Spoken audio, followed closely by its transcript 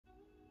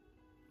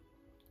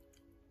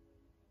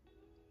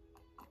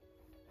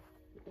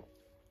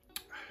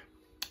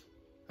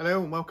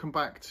Hello and welcome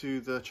back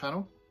to the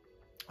channel.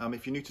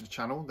 If you're new to the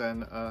channel,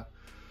 then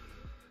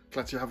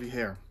glad to have you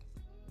here.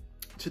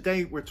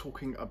 Today we're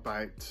talking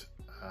about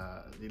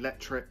the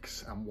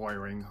electrics and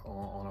wiring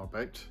on our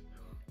boat,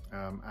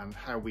 and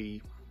how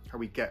we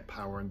get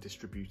power and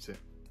distribute it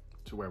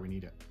to where we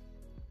need it.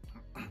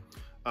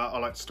 I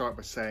like to start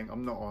by saying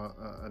I'm not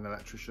an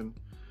electrician,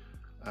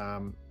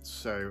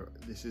 so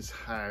this is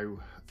how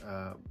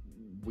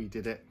we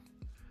did it.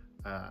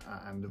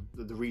 And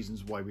the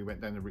reasons why we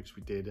went down the routes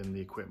we did and the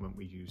equipment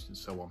we used and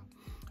so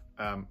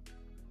on.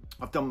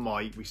 I've done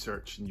my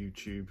research on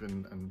YouTube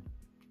and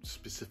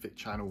specific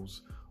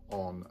channels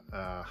on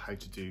how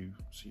to do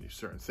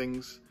certain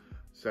things.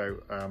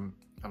 So and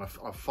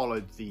I've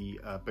followed the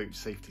boat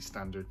safety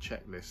standard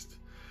checklist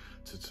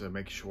to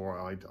make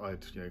sure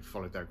I'd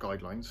followed their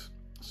guidelines.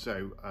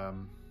 So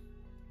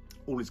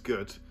all is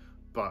good,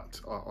 but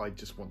I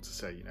just want to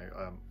say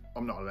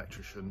I'm not an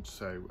electrician,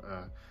 so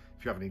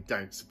if you have any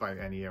doubts about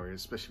any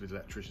areas, especially with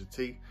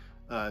electricity,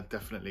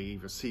 definitely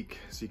either seek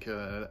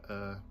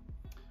a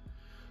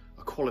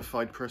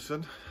qualified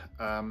person,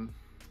 and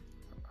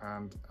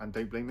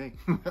don't blame me.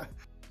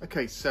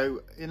 Okay,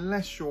 so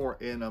unless you're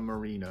in a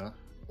marina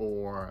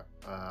or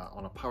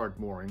on a powered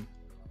mooring,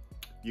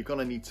 you're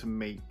gonna need to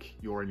make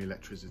your own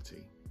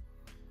electricity.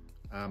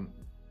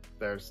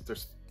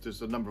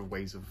 There's a number of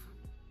ways of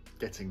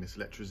getting this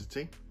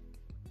electricity.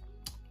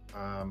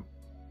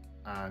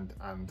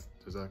 And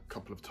there's a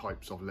couple of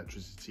types of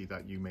electricity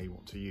that you may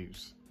want to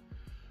use.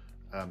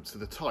 So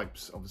the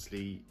types,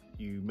 obviously,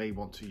 you may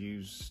want to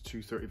use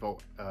 230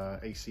 volt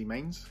AC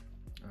mains,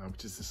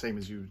 which is the same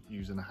as you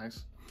use in a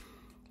house.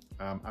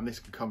 And this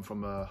can come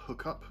from a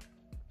hookup,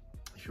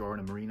 if you're in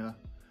a marina,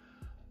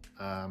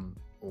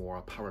 or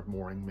a powered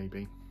mooring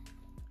maybe.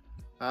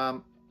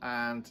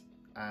 And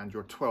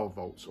your 12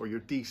 volts, or your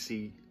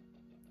DC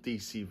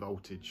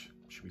voltage,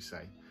 should we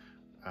say.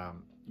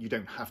 You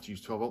don't have to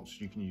use 12 volts,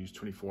 you can use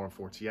 24 or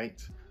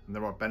 48, and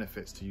there are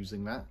benefits to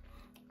using that.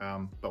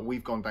 But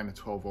we've gone down the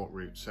 12 volt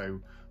route. So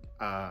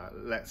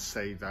let's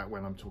say that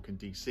when I'm talking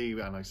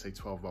DC and I say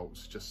 12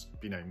 volts, just,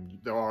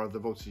 there are other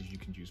voltages you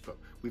can use, but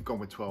we've gone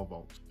with 12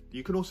 volts.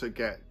 You can also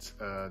get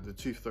the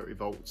 230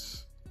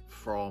 volts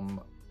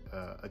from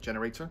a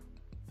generator,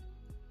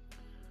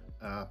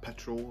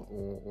 petrol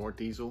or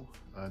diesel.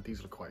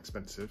 Diesel are quite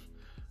expensive.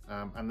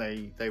 And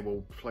they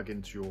will plug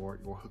into your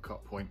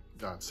hookup point,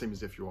 same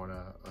as if you're on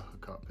a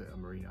hookup at a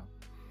marina.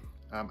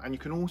 And you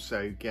can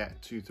also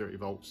get 230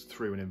 volts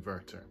through an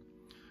inverter.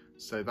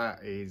 So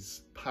that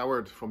is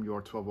powered from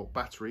your 12 volt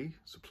battery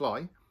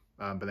supply,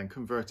 but then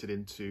converted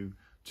into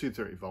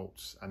 230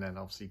 volts, and then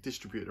obviously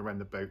distributed around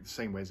the boat the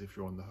same way as if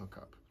you're on the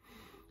hookup.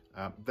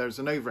 There's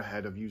an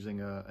overhead of using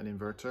an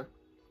inverter.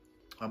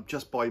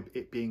 Just by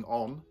it being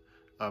on,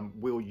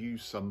 will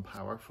use some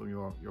power from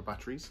your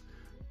batteries.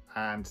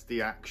 And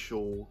the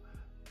actual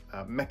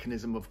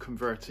mechanism of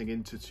converting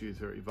into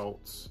 230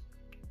 volts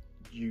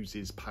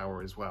uses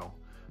power as well.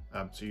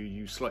 So you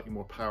use slightly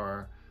more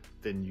power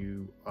than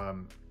you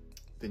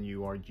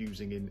are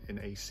using in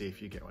AC,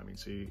 if you get what I mean.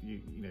 So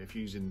if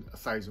you're using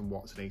 1,000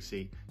 watts in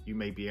AC, you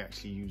may be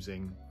actually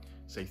using,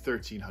 say,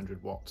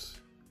 1,300 watts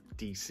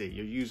DC.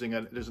 You're using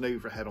there's an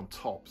overhead on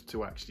top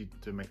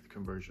to make the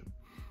conversion,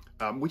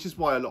 which is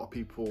why a lot of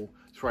people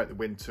throughout the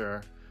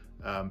winter,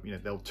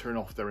 they'll turn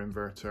off their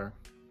inverter.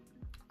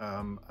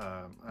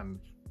 And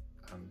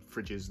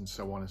fridges and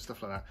so on and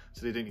stuff like that,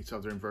 so they don't need to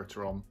have their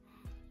inverter on,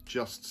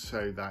 just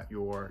so that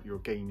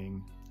you're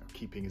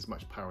keeping as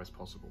much power as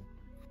possible.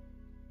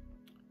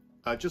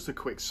 Just a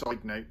quick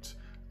side note,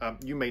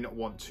 you may not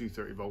want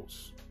 230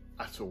 volts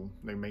at all,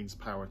 no mains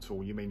power at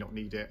all. You may not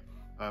need it,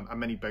 and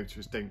many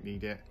boaters don't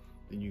need it.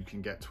 Then you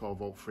can get 12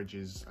 volt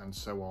fridges and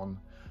so on,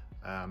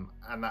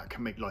 and that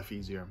can make life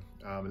easier.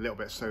 A little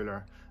bit of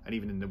solar, and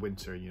even in the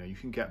winter, you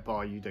can get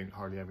by. You don't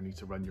hardly ever need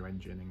to run your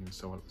engine and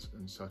so on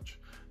and such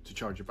to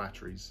charge your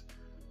batteries.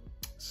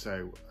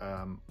 So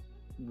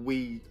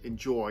we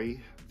enjoy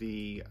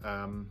the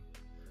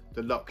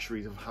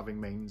luxuries of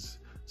having mains.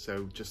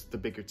 So just the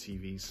bigger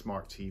TVs,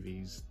 smart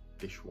TVs,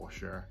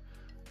 dishwasher,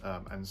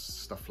 and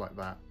stuff like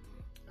that.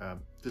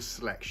 The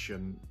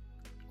selection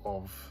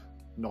of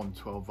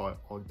non-12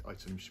 volt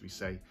items, should we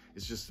say,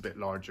 is just a bit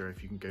larger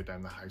if you can go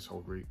down the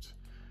household route.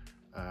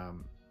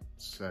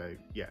 So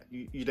yeah,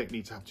 you don't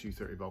need to have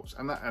 230 volts,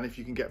 and if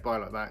you can get by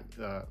like that,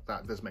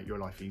 that does make your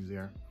life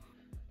easier.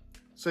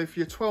 So for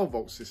your 12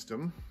 volt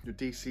system, your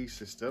DC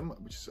system,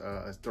 which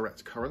is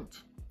direct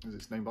current, as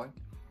it's known by,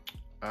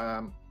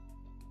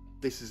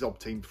 this is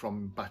obtained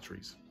from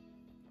batteries,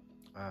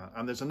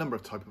 and there's a number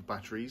of types of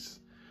batteries.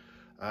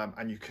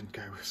 And you can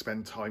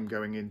spend time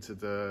going into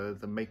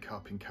the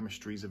makeup and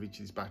chemistries of each of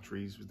these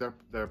batteries. There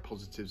are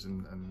positives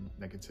and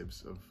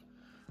negatives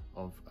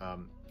of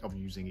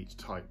using each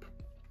type.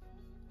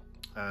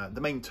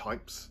 The main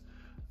types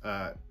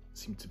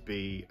seem to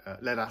be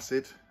lead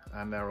acid,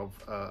 and they're of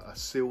a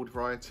sealed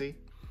variety.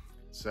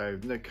 So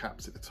no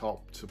caps at the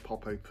top to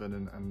pop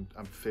open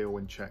and fill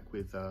and check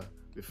with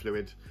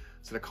fluid.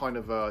 So they're kind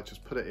of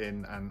just put it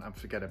in and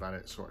forget about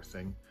it sort of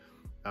thing.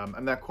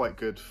 and they're quite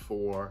good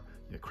for,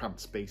 you know, cramped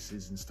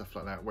spaces and stuff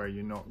like that, where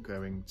you're not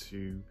going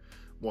to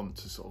want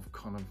to sort of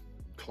kind of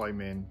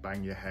climb in,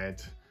 bang your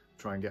head,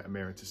 try and get a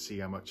mirror to see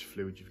how much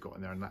fluid you've got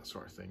in there and that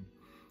sort of thing.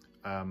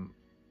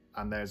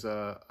 And there's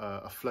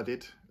a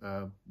flooded,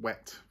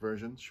 wet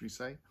version, should we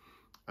say,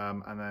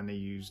 and then they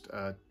used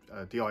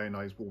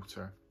deionized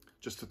water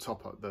just to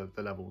top up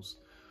the levels.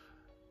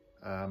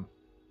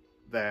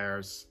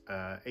 There's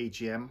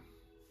AGM,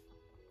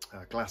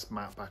 glass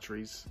mat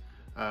batteries,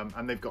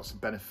 and they've got some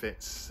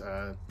benefits,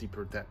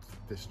 deeper depth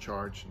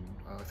discharge, and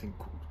I think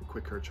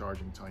quicker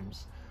charging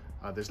times.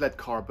 There's lead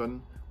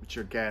carbon, which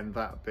are again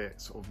that bit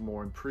sort of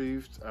more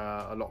improved,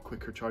 a lot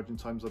quicker charging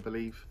times, I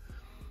believe.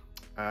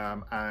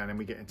 And then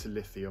we get into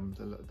lithium,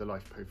 the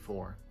LiFePO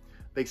 4.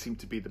 They seem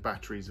to be the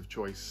batteries of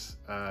choice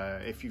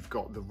if you've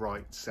got the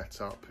right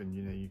setup and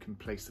you can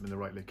place them in the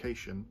right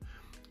location.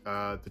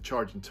 The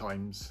charging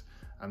times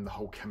and the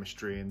whole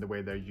chemistry and the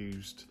way they're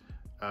used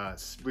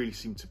really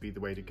seem to be the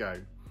way to go.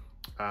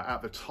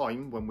 At the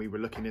time when we were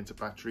looking into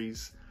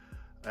batteries,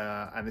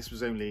 and this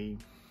was only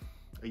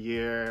a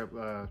year,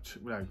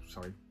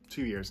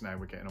 2 years now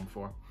we're getting on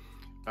for,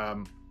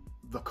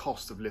 the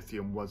cost of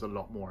lithium was a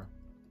lot more.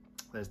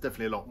 There's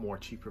definitely a lot more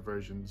cheaper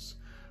versions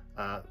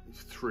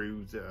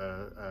through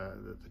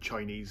the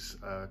Chinese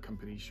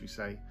companies, should we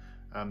say,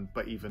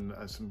 but even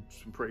some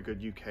pretty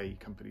good UK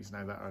companies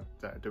now that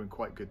are doing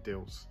quite good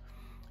deals.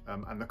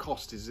 And the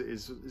cost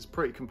is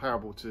pretty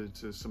comparable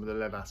to some of the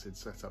lead acid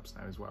setups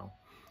now as well,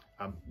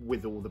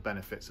 with all the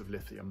benefits of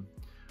lithium.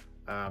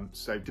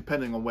 So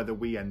depending on whether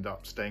we end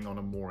up staying on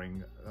a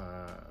mooring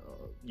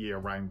year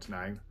round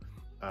now,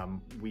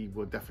 we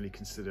will definitely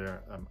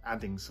consider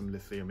adding some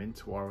lithium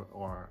into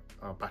our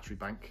battery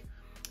bank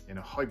in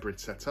a hybrid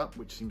setup,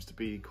 which seems to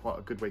be quite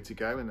a good way to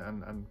go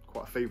and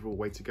quite a favourable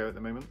way to go at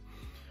the moment,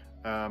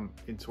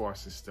 into our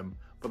system.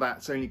 But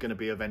that's only going to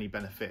be of any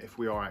benefit if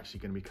we are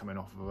actually going to be coming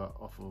off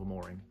of a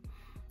mooring.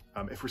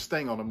 If we're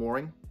staying on a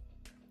mooring,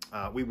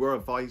 we were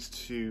advised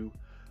to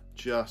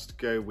just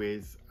go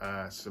with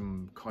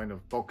some kind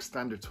of bog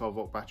standard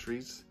 12-volt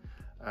batteries.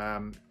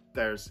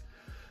 There's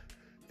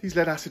these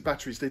lead acid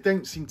batteries, they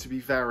don't seem to be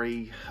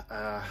very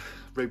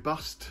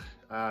robust.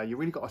 You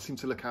really got to seem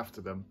to look after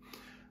them.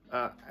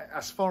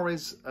 As far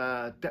as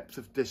depth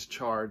of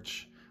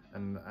discharge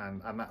and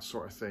that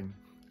sort of thing,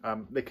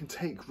 they can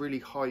take really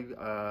high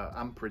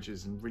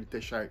amperages and really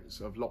dish out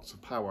sort of lots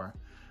of power,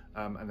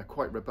 and they're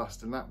quite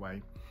robust in that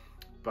way.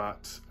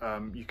 But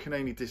you can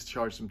only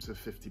discharge them to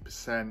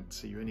 50%,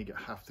 so you only get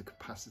half the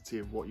capacity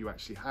of what you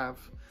actually have.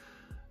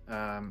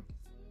 And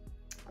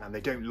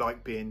they don't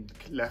like being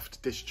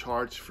left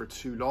discharged for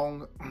too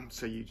long,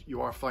 so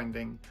you are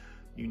finding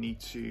you need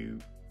to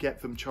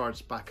get them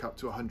charged back up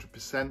to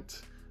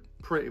 100%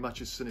 pretty much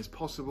as soon as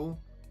possible.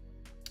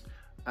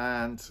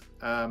 And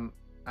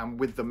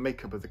with the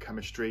makeup of the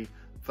chemistry,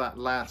 that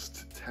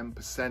last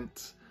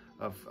 10%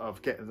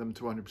 of getting them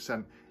to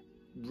 100%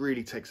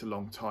 really takes a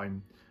long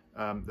time.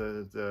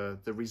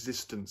 The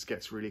resistance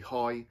gets really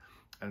high,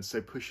 and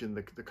so pushing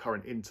the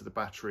current into the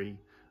battery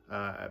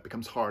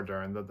becomes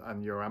harder,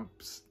 and your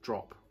amps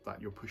drop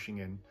that you're pushing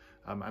in,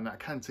 and that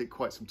can take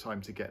quite some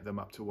time to get them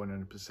up to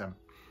 100%.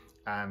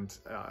 And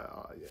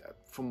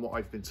from what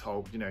I've been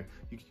told,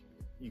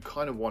 you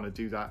kind of want to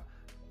do that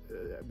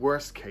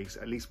worst case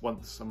at least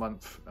once a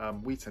month.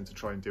 We tend to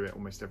try and do it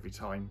almost every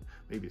time.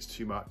 Maybe it's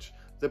too much.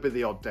 There'll be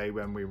the odd day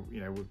when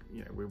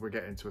we're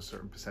getting to a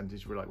certain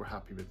percentage, we're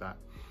happy with that.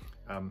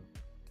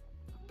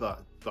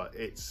 But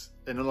it's,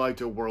 in an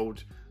ideal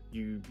world,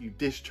 you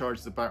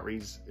discharge the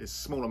batteries as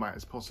small amount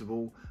as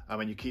possible,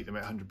 and you keep them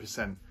at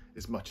 100%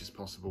 as much as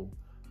possible,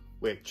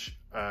 which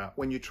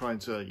when you're trying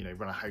to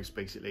run a house,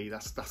 basically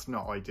that's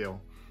not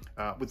ideal.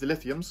 With the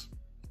lithiums,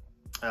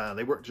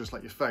 they work just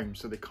like your phone,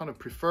 so they kind of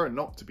prefer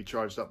not to be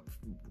charged up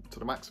to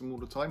the maximum all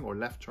the time, or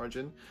left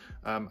charging,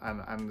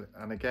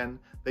 and again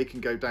they can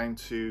go down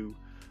to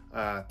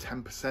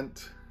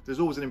 10%. There's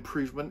always an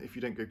improvement if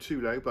you don't go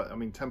too low, but I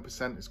mean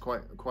 10% is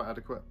quite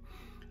adequate.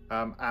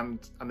 And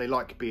they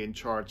like being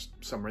charged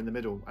somewhere in the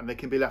middle, and they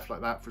can be left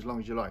like that for as long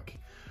as you like.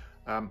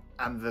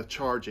 And the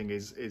charging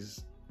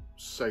is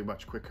so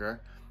much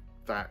quicker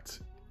that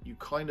you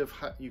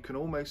you can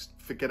almost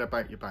forget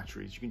about your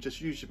batteries. You can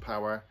just use your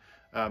power,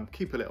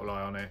 keep a little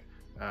eye on it,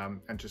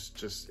 and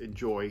just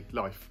enjoy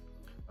life.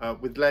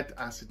 With lead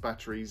acid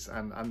batteries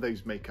and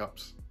those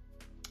makeups,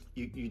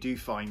 you do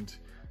find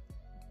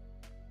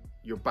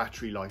your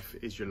battery life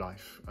is your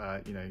life.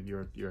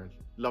 You're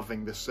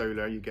loving the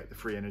solar, you get the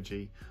free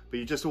energy, but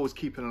you're just always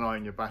keeping an eye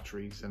on your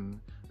batteries and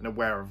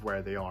aware of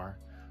where they are.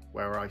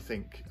 Where I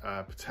think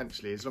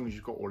potentially, as long as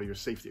you've got all of your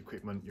safety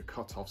equipment, your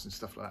cutoffs and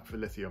stuff like that for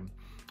lithium,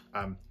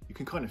 you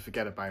can kind of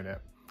forget about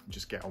it and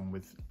just get on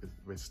with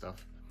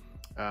stuff.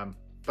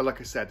 But like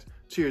I said,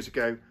 2 years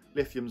ago,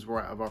 lithiums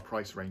were out of our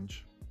price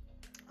range,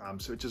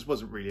 so it just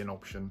wasn't really an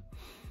option.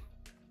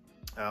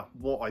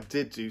 What I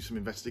did do some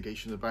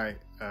investigation about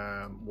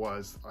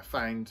was I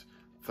found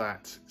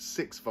that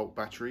 6-volt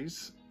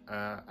batteries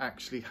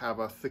actually have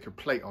a thicker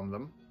plate on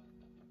them,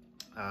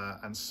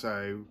 and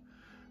so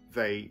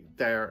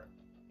they're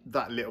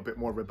that little bit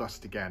more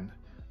robust again.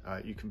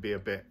 You can be a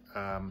bit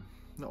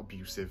not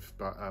abusive,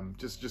 but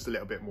just a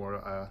little bit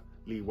more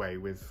leeway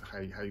with how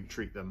you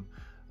treat them.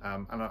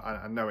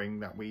 And knowing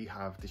that we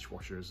have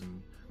dishwashers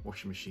and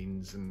washing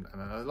machines and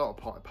a lot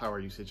of power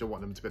usage, I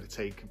want them to be able to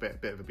take a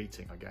bit of a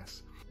beating, I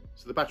guess.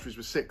 So the batteries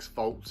were 6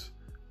 volt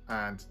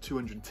and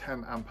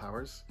 210 amp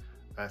hours.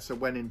 So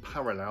when in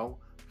parallel,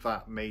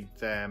 that made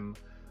them,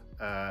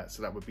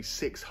 so that would be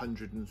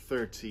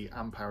 630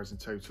 amp hours in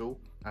total.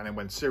 And then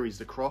when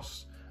seriesed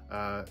across,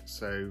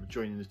 so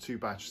joining the 2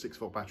 6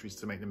 volt batteries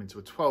to make them into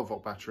a 12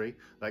 volt battery,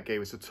 that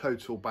gave us a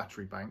total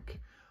battery bank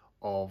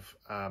of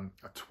a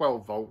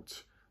 12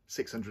 volt,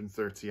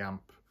 630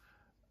 amp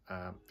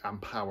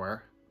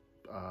hour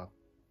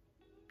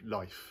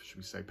life, should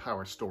we say,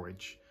 power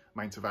storage,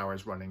 amount of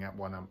hours running at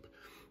 1 amp.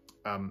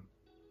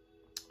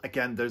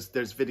 Again, there's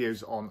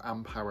videos on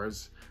amp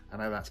hours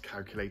and how that's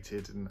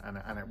calculated and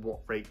at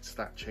what rates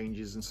that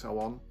changes and so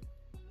on.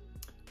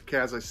 Okay,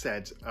 as I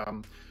said,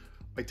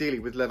 ideally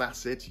with lead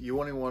acid,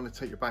 you only want to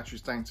take your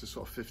batteries down to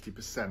sort of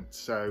 50%.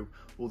 So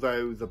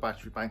although the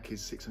battery bank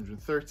is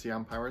 630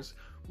 amp hours,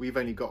 we've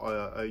only got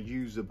a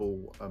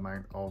usable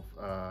amount of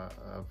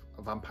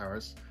amp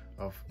hours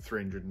of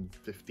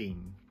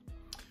 315.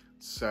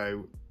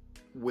 So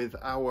with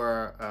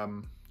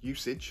our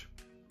usage,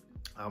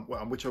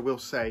 which I will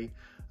say,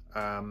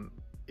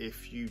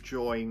 if you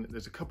join,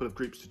 there's a couple of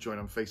groups to join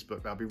on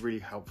Facebook, that'll be really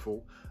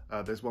helpful.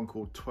 There's one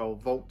called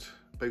 12 volt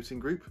boating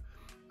group,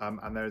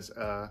 and there's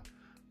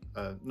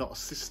not a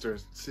sister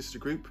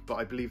group, but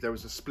I believe there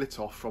was a split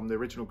off from the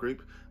original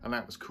group, and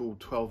that was called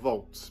 12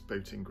 volts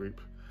boating group.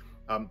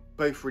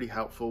 Both really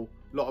helpful,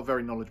 a lot of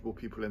very knowledgeable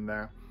people in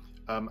there.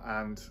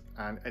 And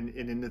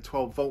in the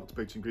 12 volt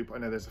boating group, I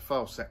know there's a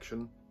file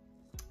section,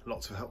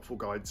 lots of helpful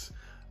guides,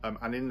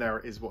 and in there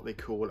is what they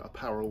call a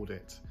power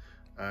audit.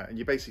 And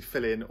you basically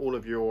fill in all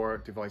of your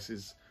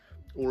devices,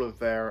 all of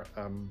their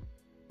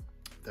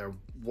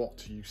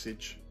watt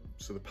usage,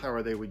 so the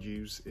power they would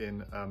use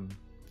in,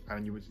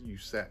 and you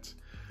set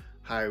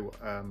how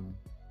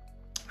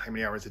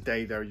many hours a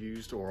day they're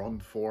used or on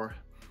for,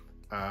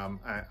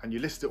 and you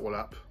list it all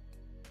up,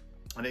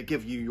 and it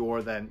gives you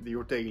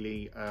your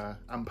daily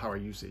amp hour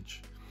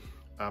usage,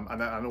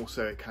 and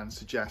also it can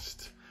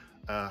suggest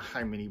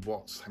how many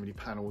watts, how many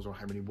panels, or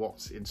how many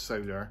watts in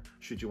solar,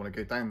 should you want to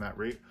go down that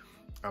route,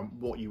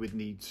 what you would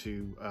need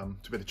to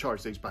be able to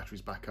charge those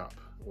batteries back up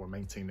or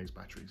maintain those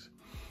batteries.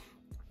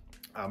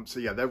 So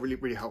yeah, they're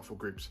really helpful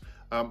groups.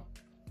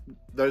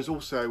 There's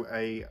also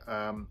a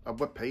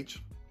web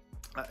page.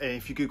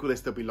 If you Google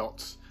this, there'll be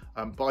lots.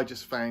 But I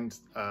just found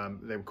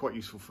they were quite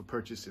useful for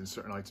purchasing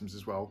certain items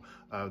as well.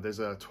 There's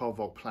a 12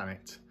 volt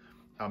planet,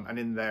 and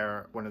in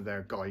there, one of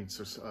their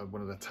guides or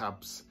one of the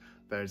tabs,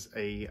 there's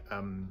a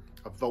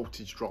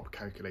voltage drop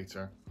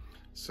calculator.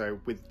 So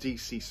with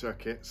DC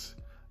circuits,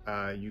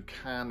 you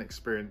can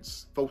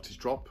experience voltage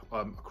drop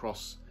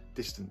across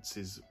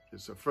distances.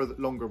 So for the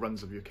longer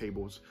runs of your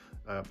cables,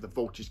 the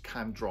voltage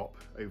can drop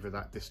over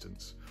that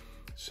distance.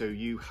 So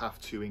you have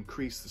to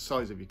increase the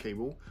size of your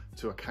cable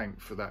to account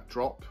for that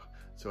drop,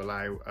 to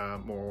allow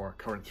more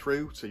current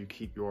through, so you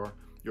keep your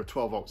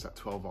 12 volts at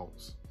 12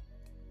 volts.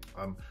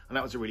 And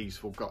that was a really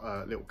useful, got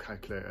a little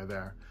calculator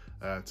there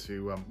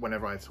to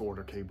whenever I had to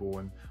order cable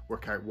and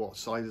work out what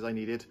sizes I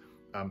needed.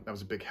 That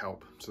was a big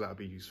help, so that would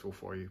be useful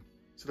for you.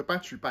 So the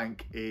battery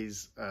bank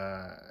is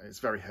it's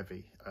very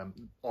heavy.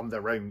 On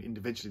their own,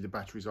 individually, the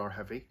batteries are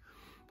heavy,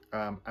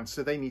 and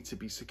so they need to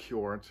be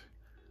secured.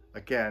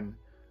 Again,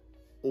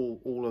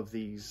 all of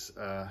these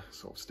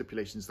sort of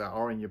stipulations that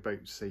are in your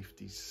boat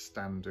safety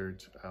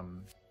standard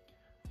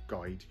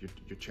guide,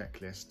 your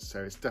checklist.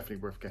 So it's definitely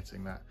worth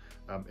getting that.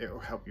 It will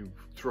help you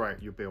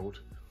throughout your build,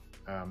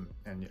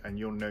 and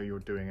you'll know you're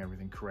doing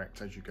everything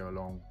correct as you go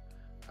along,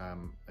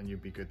 and you'll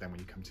be good then when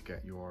you come to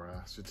get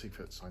your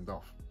certificate signed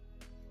off.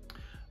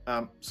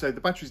 So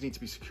the batteries need to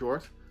be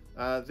secured.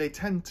 They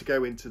tend to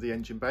go into the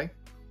engine bay.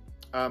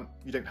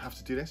 You don't have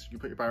to do this. You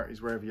put your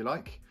batteries wherever you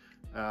like,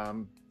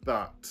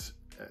 but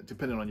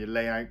depending on your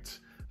layout,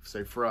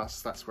 so for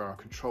us, that's where our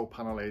control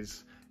panel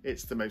is.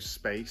 It's the most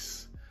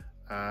space,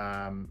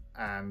 and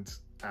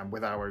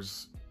with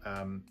ours,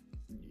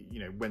 you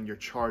know, when you're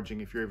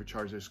charging, if you're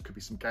overcharged, there could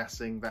be some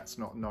gassing. That's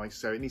not nice.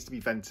 So it needs to be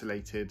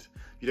ventilated.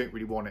 You don't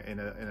really want it in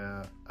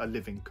a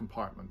living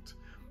compartment.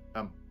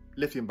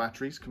 Lithium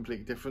batteries,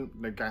 completely different,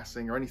 no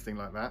gassing or anything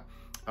like that,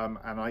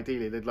 and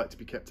ideally they'd like to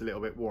be kept a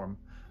little bit warm.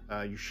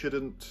 You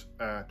shouldn't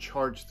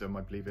charge them,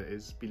 I believe it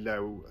is,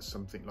 below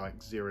something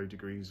like 0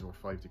 degrees or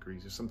 5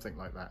 degrees or something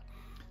like that.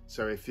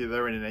 So if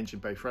they're in an engine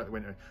bay throughout the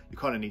winter, you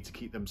kind of need to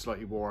keep them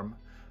slightly warm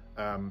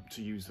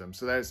to use them.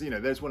 So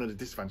there's one of the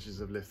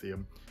disadvantages of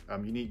lithium.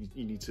 You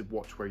need to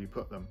watch where you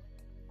put them.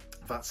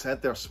 That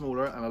said, they're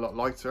smaller and a lot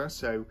lighter,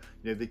 so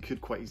they could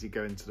quite easily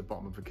go into the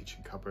bottom of a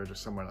kitchen cupboard or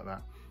somewhere like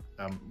that.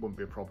 Wouldn't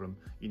be a problem.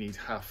 You need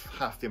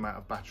half the amount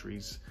of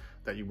batteries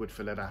that you would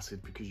for lead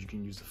acid, because you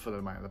can use the full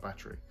amount of the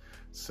battery.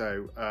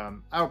 So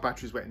our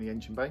batteries went in the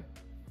engine bay.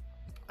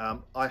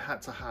 I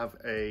had to have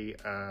a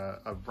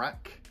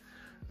rack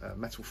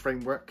metal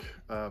framework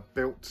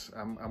built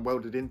and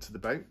welded into the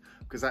boat,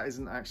 because that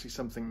isn't actually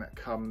something that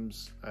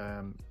comes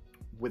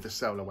with a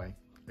sail away.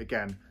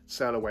 Again,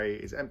 sail away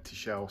is empty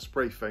shell,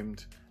 spray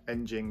foamed,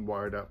 engine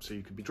wired up, so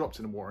you can be dropped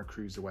in the water and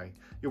cruise away.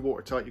 You're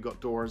watertight, you've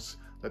got doors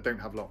that don't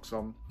have locks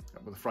on,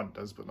 well the front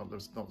does, but not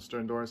the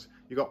stern doors.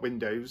 You've got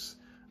windows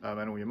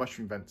and all your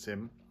mushroom vents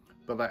in,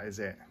 but that is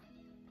it.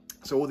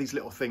 So all these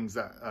little things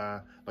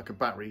that, like a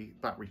battery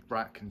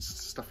rack and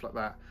stuff like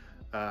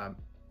that,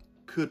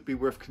 could be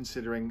worth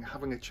considering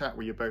having a chat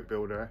with your boat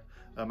builder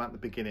at the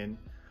beginning.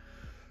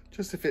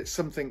 Just if it's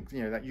something,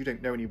 you know, that you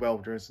don't know any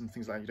welders and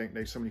things like that, you don't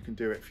know somebody who can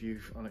do it for you,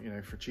 on, you know,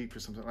 for cheap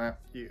or something like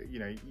that.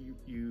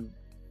 You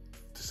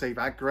to save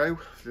aggro,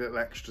 a little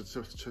extra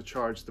to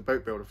charge the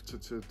boat builder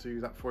to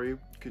do that for you,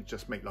 could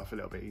just make life a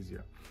little bit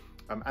easier.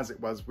 As it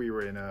was, we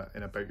were in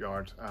a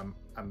boatyard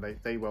and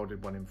they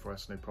welded one in for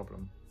us, no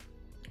problem.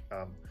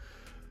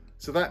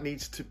 So that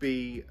needs to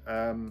be,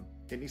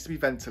 it needs to be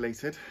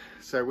ventilated.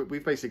 So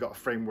we've basically got a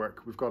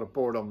framework. We've got a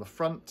board on the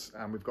front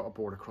and we've got a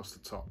board across the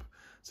top.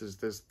 So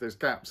there's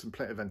gaps and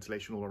plenty of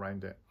ventilation all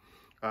around it.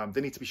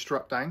 They need to be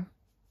struck down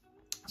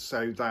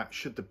so that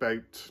should the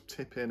boat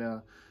tip in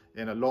a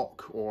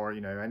lock or,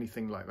 you know,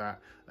 anything like that,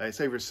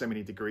 it's over so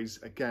many degrees.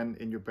 Again,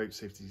 in your boat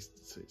safety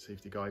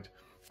guide,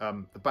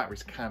 the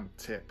batteries can't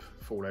tip,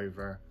 fall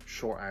over,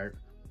 short out,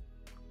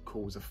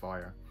 cause a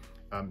fire.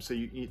 So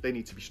they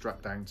need to be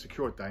strapped down,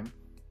 secured down,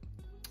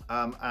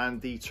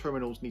 and the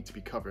terminals need to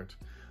be covered.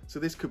 So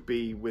this could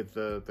be with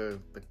the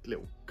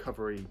little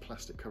covery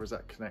plastic covers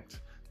that connect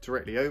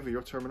directly over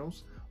your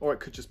terminals, or it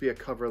could just be a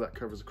cover that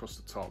covers across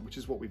the top, which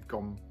is what we've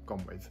gone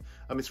with.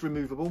 It's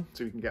removable,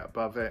 so you can get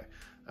above it,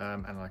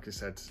 and like I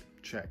said,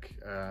 check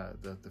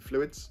the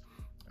fluids,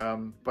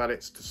 but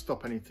it's to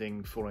stop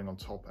anything falling on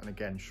top and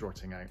again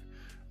shorting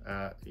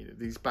out. You know,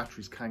 these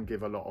batteries can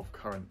give a lot of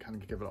current, can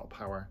give a lot of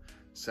power,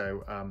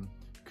 so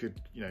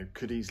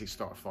could easily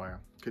start a fire.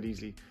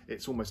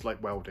 It's almost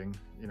like welding,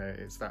 you know,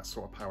 it's that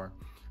sort of power.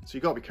 So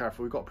you've got to be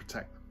careful, you've got to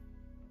protect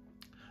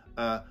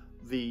them.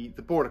 The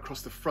board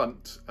across the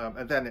front,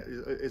 and then it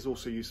is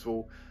also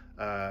useful.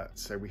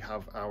 So we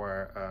have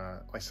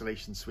our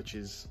isolation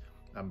switches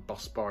and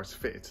bus bars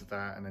fitted to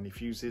that, and any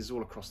fuses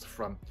all across the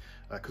front,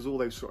 because all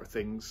those sort of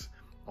things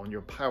on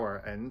your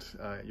power end,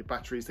 your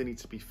batteries, they need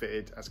to be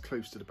fitted as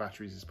close to the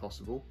batteries as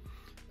possible,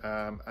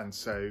 and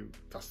so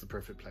that's the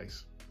perfect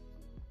place.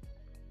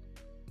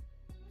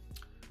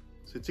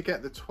 So to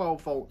get the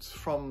 12 volts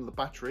from the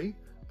battery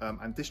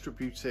and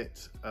distribute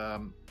it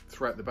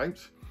throughout the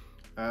boat,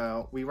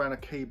 we ran a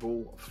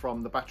cable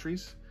from the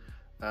batteries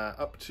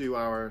up to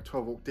our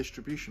 12 volt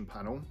distribution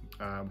panel,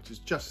 which is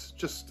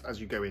just as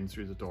you go in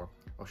through the door.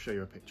 I'll show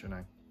you a picture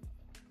now.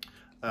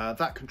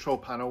 That control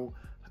panel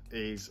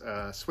is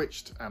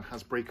switched and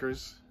has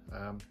breakers.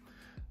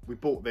 We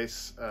bought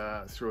this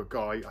through a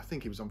guy, I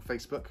think he was on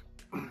Facebook,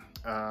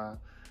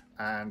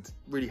 and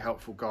really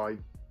helpful guy.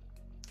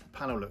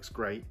 Panel looks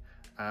great.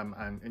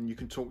 And you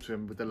can talk to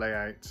him with the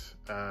layout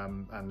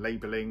and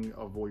labeling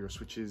of all your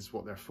switches,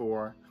 what they're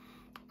for.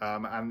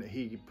 And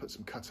he put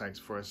some cutouts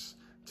for us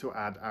to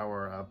add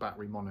our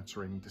battery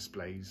monitoring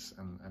displays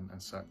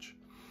and such.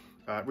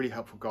 Really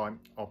helpful guy.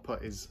 I'll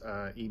put his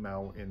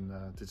email in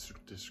the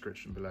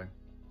description below.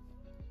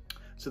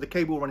 So the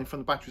cable running from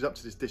the batteries up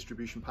to this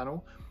distribution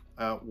panel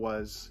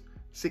was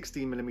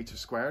 16mm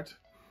squared.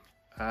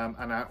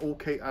 And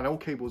all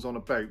cables on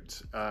a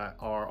boat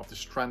are of the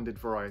stranded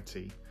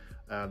variety.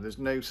 There's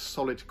no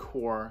solid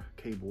core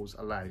cables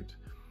allowed.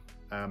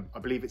 I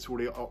believe it's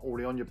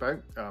already on your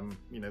boat.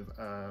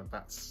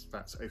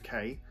 That's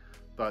okay.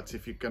 But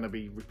if you're going to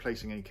be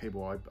replacing any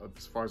cable,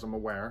 as far as I'm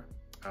aware,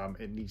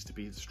 it needs to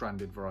be the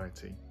stranded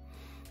variety.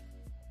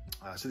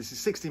 So this is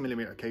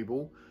 16mm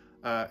cable.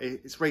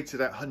 It's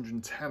rated at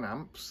 110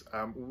 amps.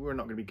 We're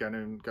not going to be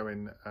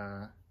going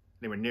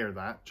anywhere near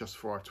that, just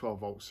for our 12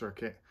 volt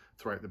circuit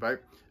throughout the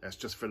boat. It's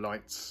just for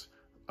lights,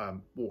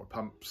 water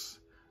pumps,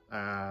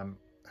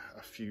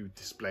 a few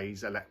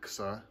displays,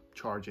 Alexa,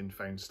 charging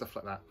phones, stuff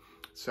like that.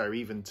 So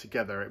even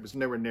together, it was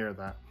nowhere near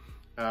that.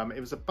 It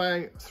was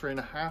about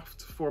 3.5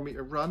 to 4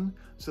 meter run,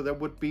 so there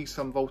would be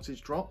some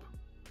voltage drop.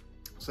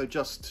 So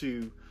just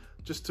to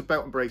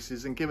belt and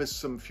braces and give us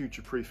some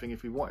future proofing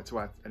if we wanted to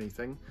add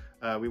anything,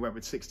 we went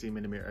with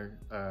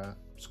 16mm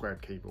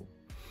squared cable.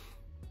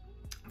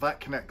 That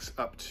connects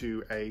up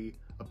to a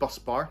bus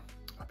bar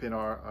up in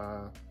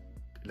our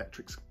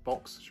electrics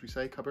box, should we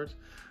say, cupboard.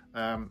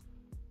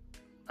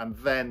 And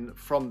then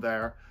from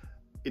there,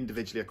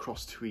 individually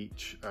across to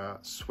each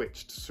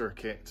switched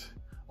circuit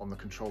on the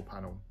control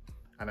panel.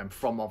 And then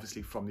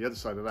obviously from the other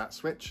side of that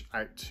switch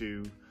out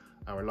to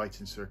our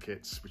lighting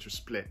circuits, which are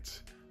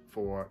split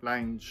for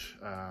lounge,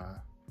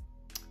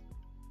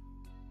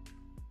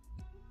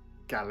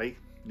 galley,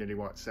 nearly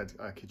what it said,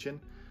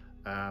 kitchen,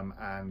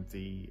 and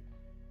the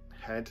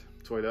head,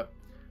 toilet,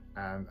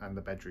 and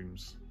the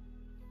bedrooms.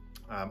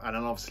 And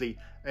then obviously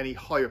any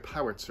higher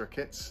powered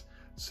circuits,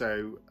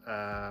 so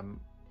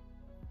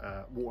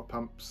water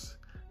pumps,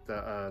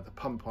 the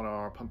pump on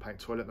our pump out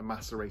toilet, the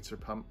macerator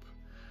pump,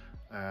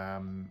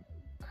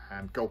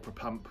 and Gulper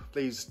pump.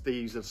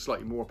 These are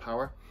slightly more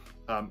power.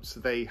 So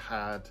they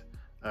had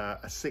a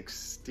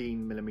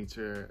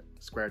 16mm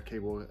squared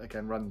cable,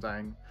 again run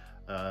down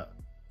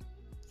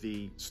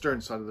the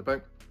stern side of the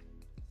boat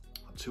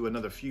to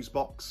another fuse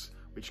box,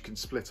 which can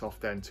split off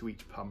then to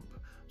each pump.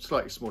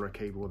 Slightly smaller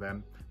cable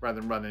then, rather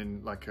than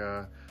running like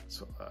a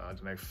I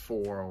don't know,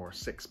 4 or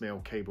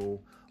 6mm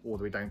cable all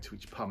the way down to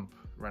each pump.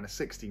 Ran a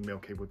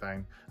 16mm cable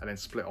down and then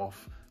split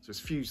off. So it's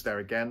fused there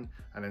again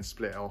and then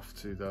split off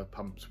to the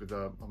pumps with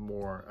a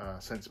more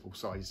sensible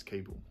sized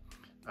cable.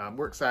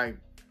 Works out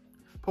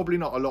probably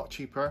not a lot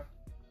cheaper,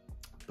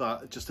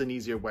 but just an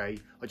easier way.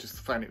 I just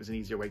found it was an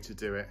easier way to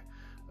do it.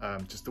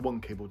 Just the one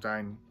cable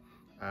down,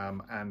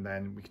 and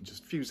then we can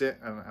just fuse it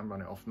and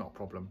run it off, not a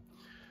problem.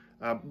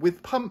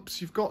 With pumps,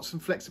 you've got some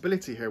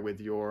flexibility here with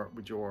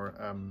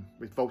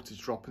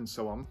voltage drop and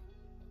so on.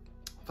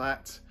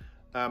 That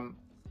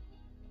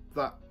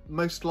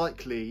most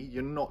likely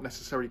you're not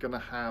necessarily going to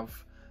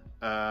have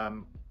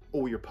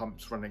all your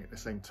pumps running at the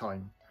same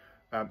time.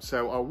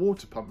 So our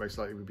water pump most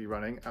likely would be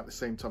running at the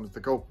same time as the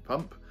Gulper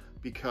pump,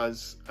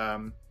 because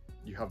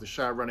you have the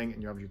shower running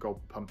and you have your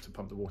Gulper pump to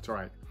pump the water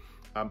out.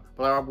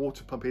 But our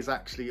water pump is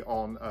actually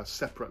on a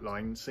separate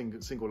line,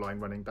 single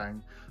line running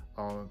down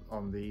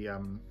on the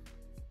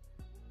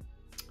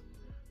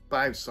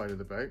bow side of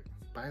the boat.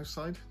 Bow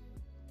side?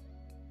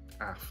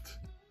 Aft.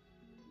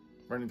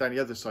 Running down the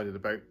other side of the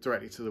boat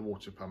directly to the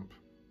water pump.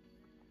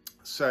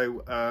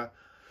 So,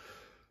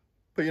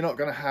 but you're not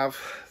going to have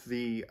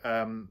the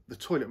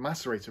toilet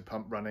macerator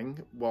pump running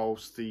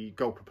whilst the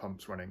Gulper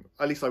pump's running.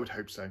 At least I would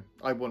hope so.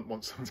 I wouldn't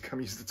want someone to come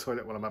use the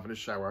toilet while I'm having a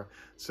shower.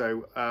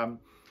 So,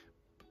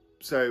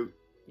 so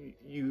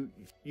you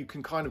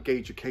can kind of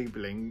gauge your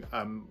cabling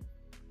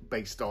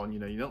based on,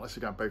 you're not necessarily going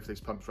to have both of those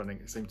pumps running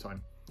at the same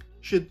time.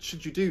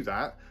 Should you do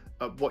that,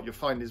 what you'll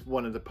find is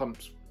one of the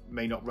pumps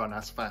may not run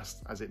as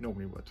fast as it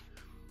normally would.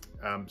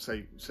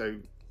 So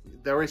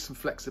there is some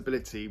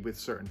flexibility with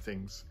certain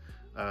things.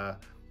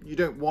 You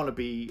don't want to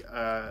be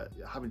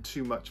having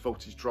too much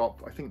voltage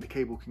drop. I think the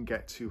cable can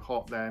get too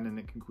hot then and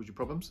it can cause you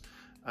problems.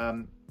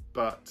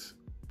 But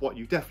what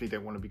you definitely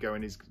don't want to be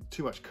going is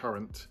too much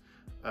current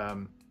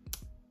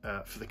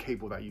for the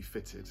cable that you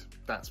fitted.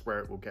 That's where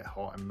it will get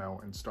hot and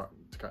melt and start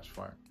to catch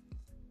fire.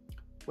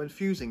 When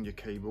fusing your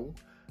cable,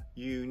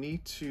 you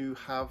need to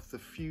have the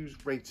fuse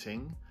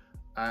rating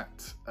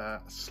at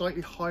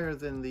slightly higher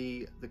than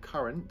the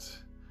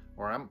current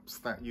or amps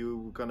that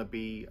you're going to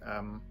be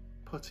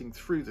putting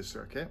through the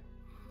circuit,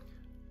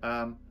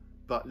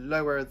 but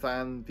lower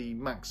than the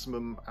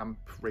maximum amp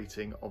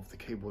rating of the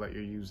cable that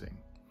you're using.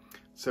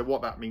 So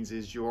what that means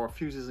is your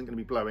fuse isn't going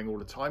to be blowing all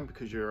the time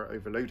because you're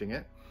overloading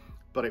it,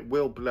 but it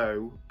will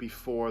blow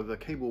before the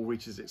cable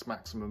reaches its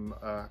maximum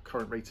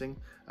current rating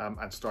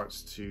and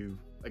starts to,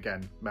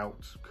 again,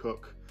 melt,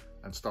 cook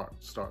and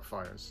start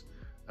fires.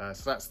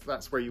 So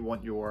that's where you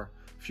want your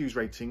fuse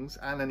ratings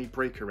and any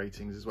breaker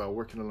ratings as well,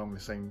 working along the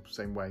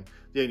same way.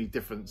 The only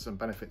difference and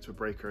benefit to a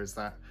breaker is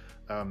that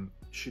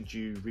should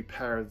you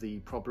repair the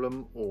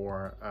problem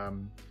or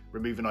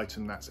remove an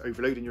item that's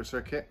overloading your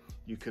circuit,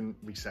 you can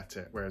reset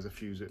it, whereas a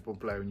fuse, it will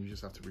blow and you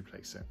just have to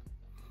replace it.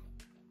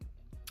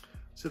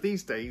 So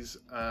these days,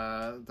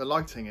 the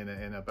lighting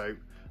in a boat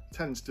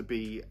tends to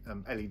be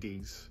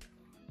LEDs.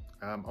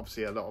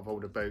 Obviously a lot of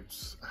older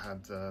boats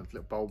had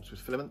little bulbs with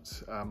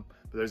filaments,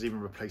 but there's even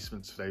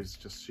replacements for those,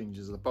 just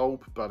changes the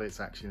bulb, but it's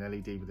actually an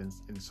LED within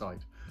inside.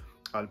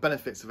 The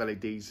benefits of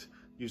LEDs: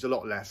 use a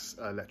lot less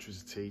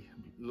electricity,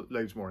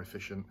 loads more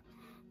efficient,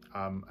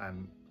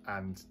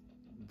 and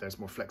there's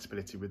more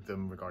flexibility with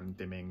them regarding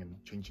dimming and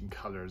changing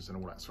colours and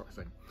all that sort of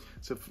thing.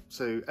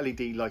 So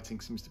LED lighting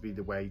seems to be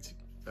the way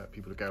that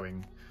people are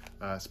going,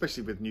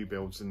 especially with new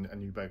builds and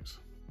new boats.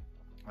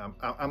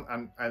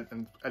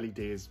 And LED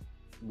is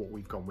what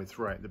we've gone with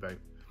throughout the boat.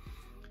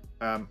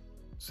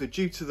 So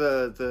due to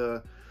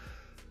the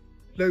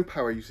low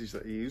power usage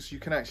that you use, you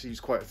can actually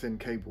use quite a thin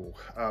cable.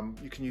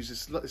 You can use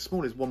as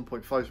small as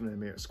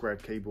 1.5mm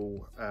squared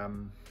cable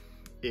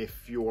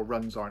if your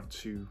runs aren't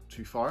too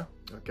far.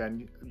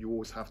 Again, you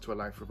always have to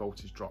allow for a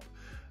voltage drop.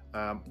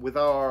 With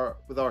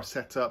our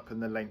setup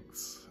and the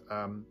lengths,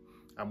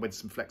 and with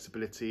some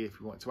flexibility, if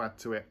we want to add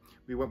to it,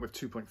 we went with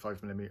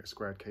 2.5mm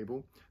squared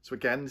cable. So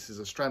again, this is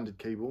a stranded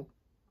cable.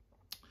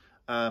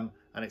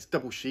 And it's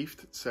double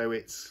sheathed, so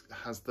it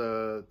has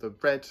the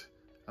red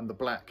and the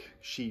black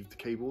sheathed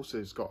cable. So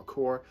it's got a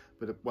core,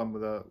 with one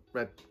with a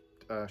red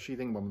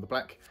sheathing, one with the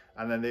black,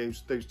 and then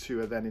those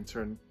two are then in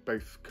turn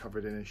both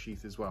covered in a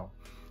sheath as well.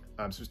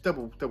 So it's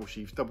double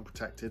sheathed, double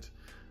protected,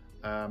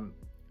 and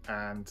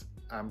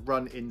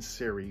run in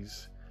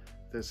series.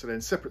 So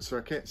then separate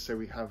circuits. So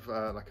we have,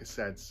 like I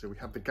said, so we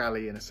have the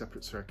galley in a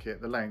separate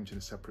circuit, the lounge in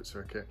a separate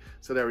circuit.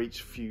 So they're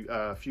each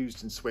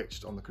fused and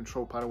switched on the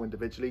control panel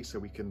individually, so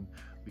we can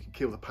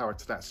kill the power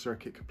to that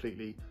circuit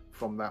completely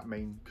from that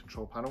main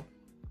control panel.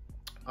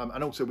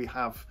 And also we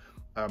have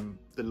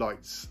the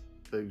lights,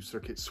 those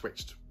circuits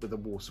switched with a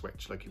wall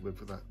switch, like you would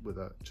with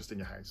a just in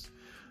your house.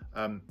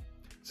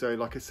 So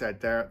like I said,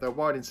 they're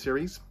wired in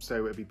series,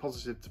 so it'll be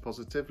positive to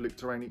positive,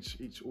 looped around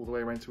each all the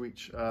way around to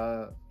each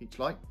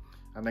light,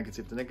 and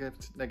negative to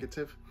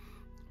negative.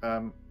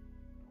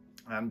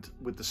 And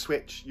with the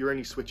switch, you're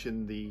only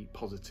switching the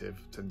positive,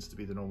 tends to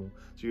be the normal.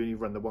 So you only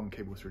run the one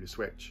cable through the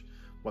switch,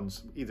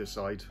 one's either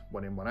side,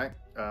 one in, one out,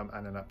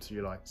 and then up to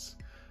your lights.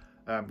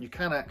 You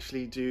can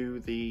actually do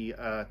the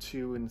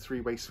 2- and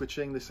 3-way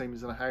switching, the same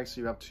as in a house.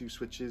 You have 2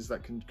 switches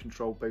that can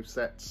control both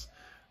sets.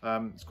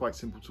 It's quite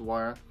simple to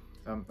wire.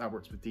 That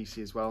works with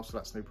DC as well, so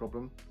that's no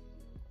problem.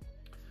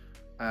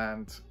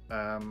 And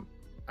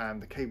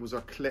the cables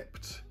are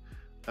clipped.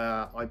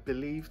 I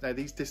believe now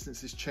these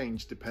distances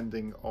change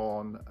depending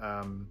on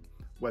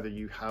whether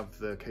you have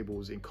the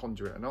cables in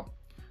conduit or not.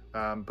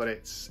 But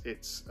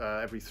it's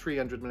every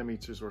 300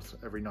 millimeters or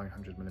every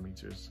 900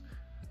 millimeters.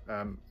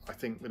 I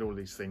think with all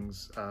these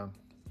things,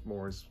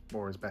 more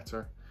is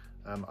better.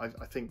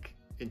 I think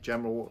in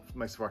general,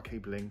 most of our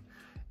cabling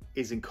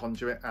is in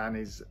conduit and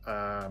is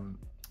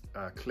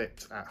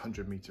clipped at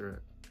 100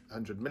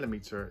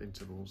 millimeter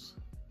intervals.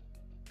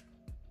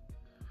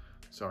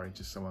 Sorry,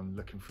 just someone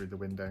looking through the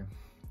window.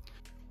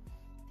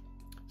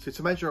 So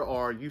to measure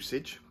our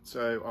usage,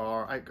 so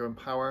our outgoing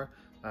power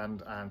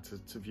and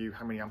to view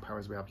how many amp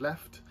hours we have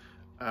left,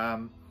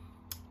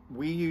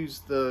 we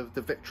use the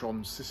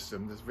Victron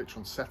system, this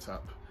Victron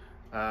setup,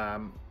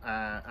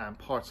 and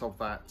part of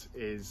that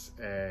is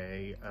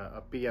a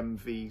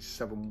BMV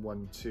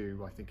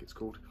 712, I think it's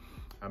called.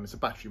 It's a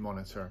battery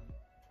monitor.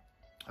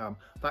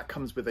 That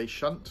comes with a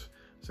shunt,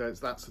 so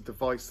that's a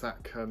device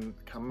that can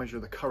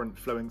measure the current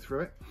flowing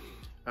through it,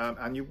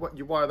 and you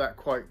wire that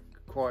quite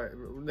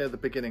near the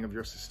beginning of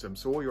your system.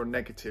 So all your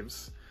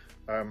negatives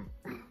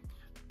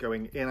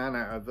going in and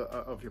out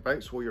of your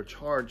boats, all your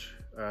charge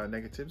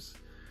negatives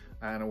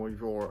and all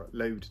your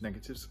load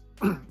negatives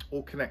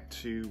all connect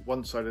to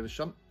one side of the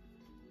shunt,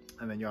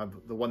 and then you have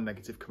the one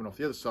negative coming off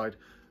the other side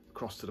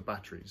across to the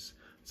batteries.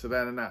 So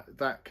then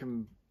that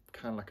can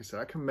like I said,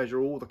 I can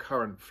measure all the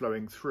current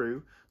flowing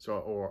through, so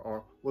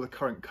or all the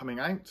current coming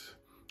out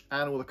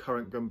and all the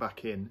current going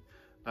back in,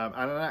 and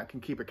that can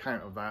keep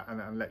account of that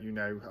and let you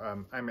know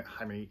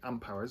how many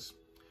amp hours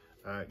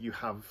you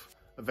have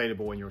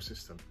available in your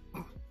system.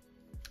 You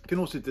can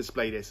also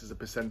display this as a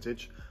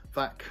percentage.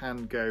 That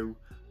can go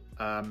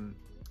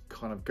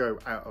kind of go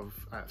out of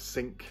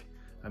sync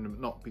and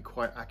not be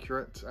quite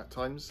accurate at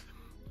times.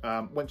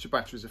 Once your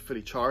batteries are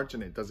fully charged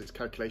and it does its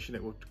calculation,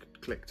 it will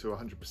click to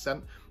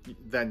 100%.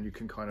 Then you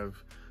can kind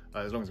of,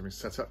 as long as it's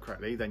set up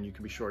correctly, then you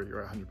can be sure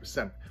you're at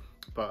 100%.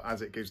 But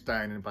as it goes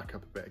down and back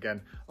up a bit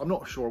again, I'm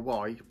not sure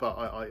why, but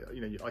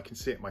I can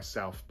see it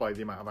myself by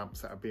the amount of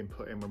amps that are being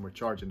put in when we're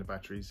charging the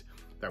batteries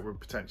that were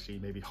potentially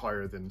maybe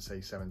higher than say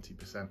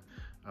 70%.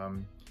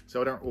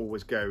 So I don't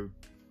always go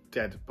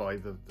dead by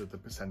the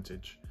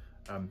percentage,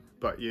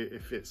 but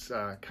if it's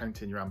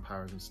counting your amp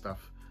hours and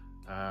stuff,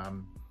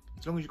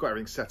 as long as you've got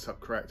everything set up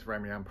correct for how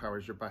many amp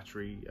hours your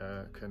battery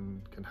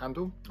can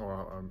handle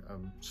or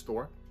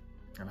store,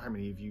 and how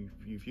many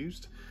you've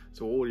used.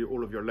 So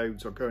all of your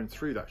loads are going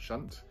through that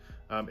shunt.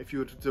 If you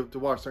were to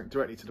wire something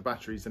directly to the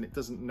batteries, then it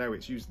doesn't know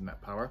it's using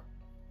that power,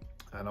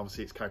 and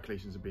obviously its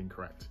calculations are being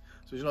correct.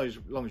 So as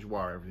long as you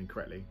wire everything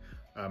correctly,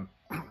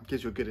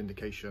 gives you a good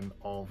indication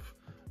of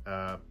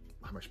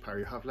how much power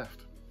you have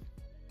left.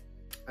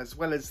 As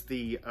well as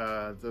the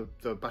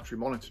battery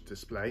monitor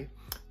display,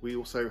 we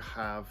also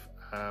have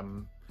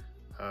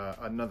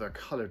another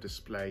color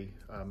display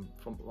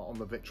on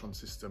the Victron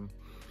system.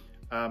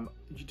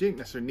 You don't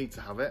necessarily need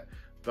to have it,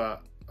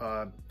 but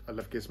I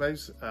love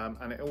gizmos,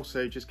 and it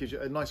also just gives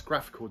you a nice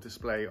graphical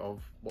display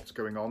of what's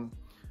going on,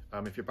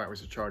 if your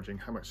batteries are charging,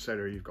 how much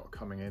solar you've got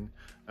coming in,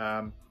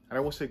 and it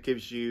also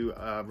gives you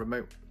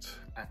remote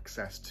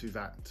access to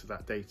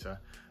that data.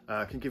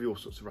 It can give you all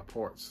sorts of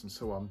reports and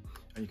so on,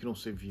 and you can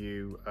also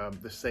view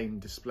the same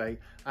display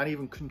and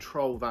even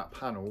control that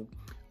panel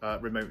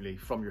remotely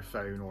from your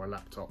phone or a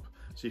laptop.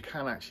 So you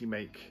can actually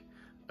make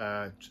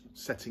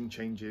setting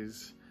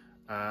changes,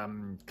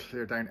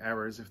 clear down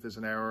errors if there's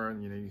an error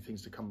and you need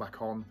things to come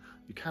back on.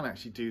 You can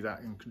actually do that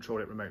and control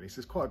it remotely. So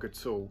it's quite a good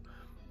tool.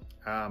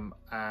 And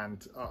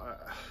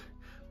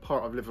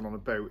part of living on a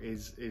boat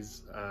is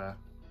the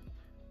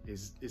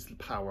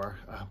power.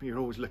 You're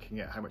always looking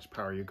at how much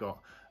power you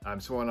got.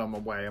 So when I'm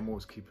away, I'm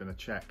always keeping a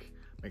check,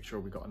 make sure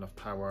we've got enough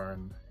power,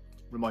 and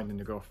reminding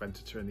the girlfriend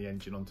to turn the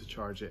engine on to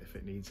charge it if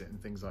it needs it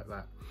and things like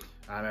that.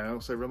 And then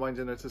also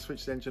reminding her to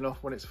switch the engine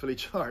off when it's fully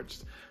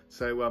charged.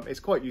 So it's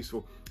quite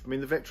useful. I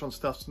mean, the Victron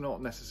stuff's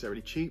not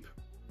necessarily cheap,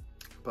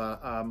 but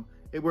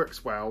it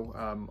works well.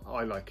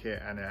 I like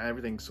it, and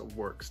everything sort of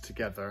works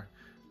together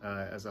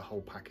as a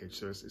whole package.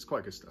 So it's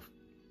quite good stuff.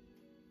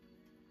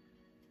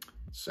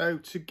 So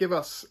to give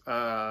us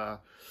a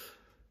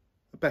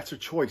better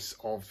choice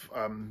of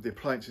the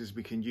appliances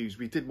we can use,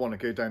 we did want to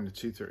go down to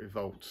 230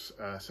 volts.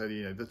 So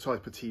the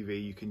type of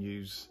TV you can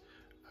use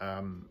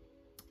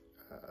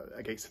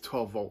against the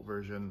 12 volt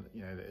version,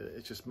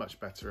 it's just much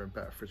better, and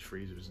better fridge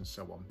freezers and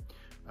so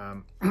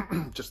on.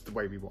 Just the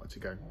way we wanted to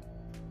go.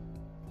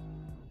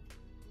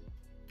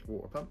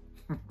 Water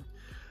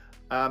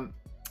pump.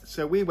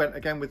 So we went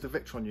again with the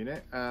Victron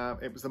unit.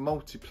 It was the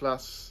Multi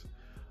Plus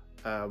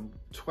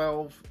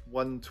 12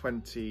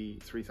 120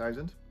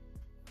 3000.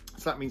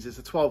 So that means it's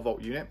a 12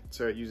 volt unit,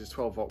 so it uses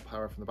 12 volt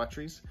power from the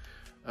batteries.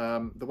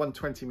 The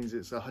 120 means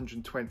it's a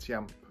 120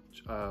 amp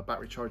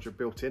battery charger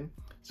built in.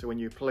 So when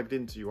you're plugged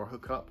into your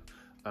hookup,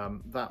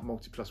 that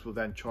Multi Plus will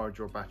then charge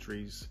your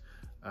batteries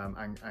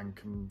and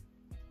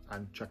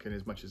chuck in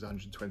as much as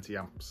 120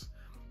 amps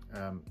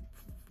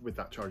with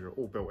that charger,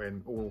 all built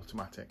in, all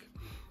automatic.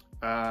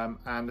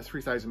 And the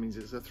 3000 means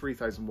it's a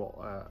 3000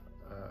 watt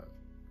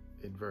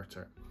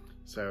inverter,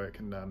 so it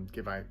can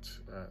give out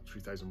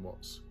 3000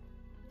 watts,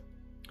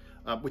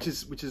 which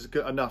is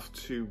good enough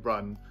to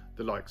run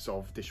the likes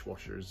of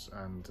dishwashers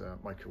and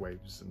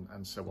microwaves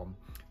and so on.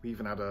 We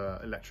even had an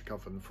electric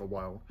oven for a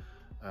while.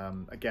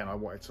 Again, I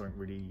wanted something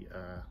really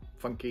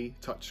funky,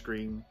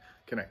 touchscreen,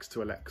 connects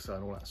to Alexa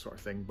and all that sort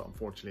of thing, but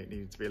unfortunately it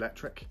needed to be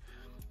electric.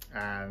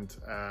 And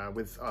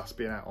with us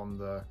being out on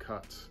the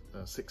cut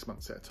 6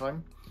 months at a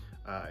time,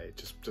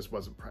 it just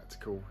wasn't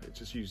practical. It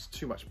just used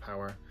too much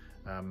power,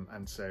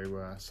 and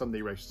so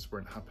Sunday roasts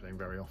weren't happening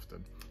very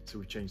often, so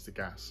we changed the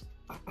gas.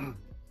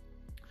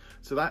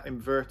 So that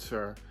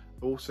inverter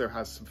also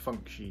has some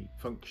funky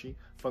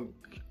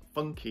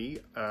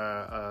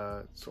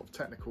sort of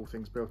technical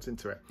things built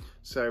into it.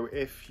 So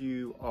if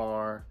you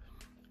are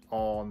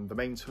on the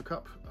mains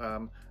hookup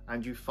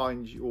and you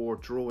find you're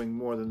drawing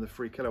more than the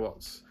 3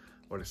 kilowatts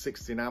or the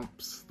 16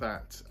 amps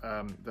that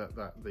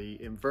the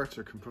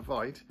inverter can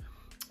provide,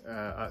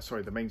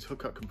 the mains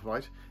hookup can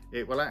provide,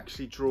 it will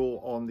actually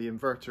draw on the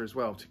inverter as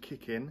well to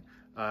kick in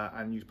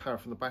and use power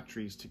from the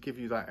batteries to give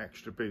you that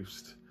extra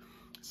boost.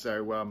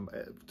 So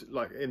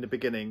like in the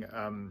beginning,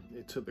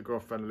 it took the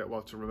girlfriend a little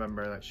while to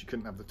remember that she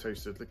couldn't have the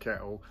toaster, the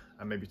kettle,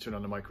 and maybe turn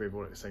on the microwave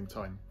all at the same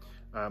time.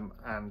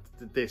 And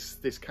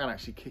this can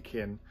actually kick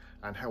in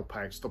and help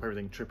out, stop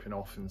everything tripping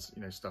off and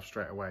stuff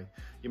straight away.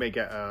 You may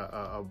get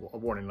a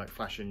warning like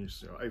flashing,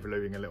 you're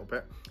overloading a little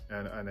bit,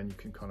 and then you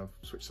can kind of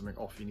switch something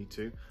off if you need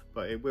to.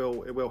 But it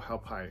will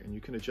help out, and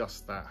you can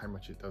adjust that how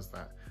much it does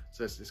that.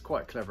 So it's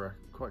quite clever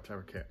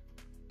kit.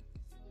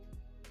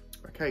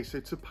 Okay,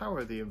 so to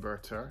power the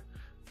inverter,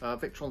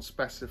 Victron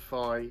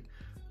specify,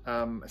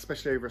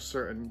 especially over a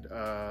certain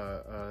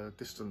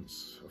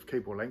distance of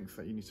cable length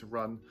that you need to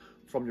run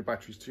from your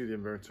batteries to the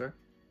inverter.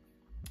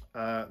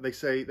 They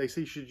say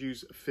you should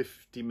use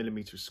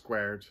 50mm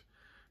squared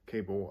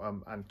cable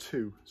and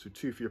two for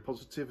your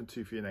positive and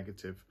 2 for your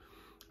negative.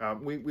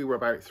 We were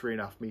about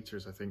 3.5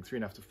 meters, I think,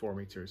 3.5 to 4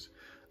 meters.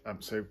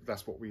 So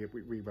that's what we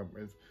went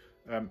with.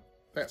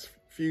 That's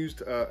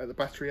fused at the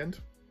battery end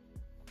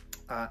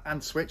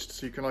and switched,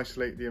 so you can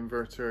isolate the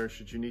inverter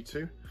should you need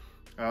to.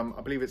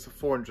 I believe it's a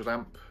 400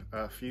 amp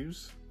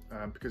fuse,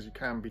 because you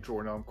can be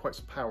drawing on quite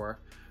some power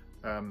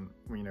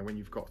when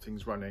you've got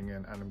things running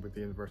and with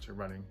the inverter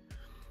running.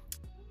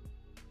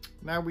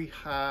 Now we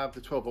have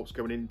the 12 volts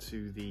going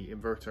into the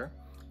inverter.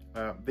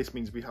 This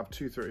means we have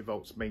 230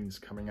 volts mains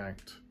coming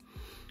out.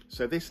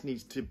 So this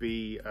needs to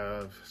be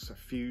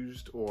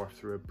fused or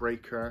through a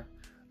breaker,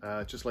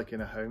 just like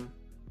in a home,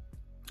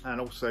 and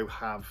also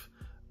have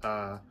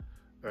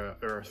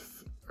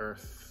earth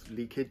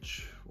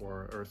leakage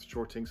or earth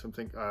shorting,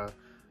 something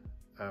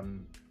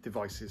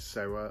devices.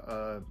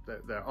 So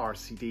they're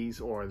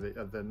RCDs, or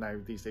now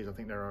these days I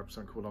think there are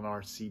something called an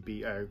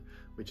RCBO,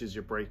 which is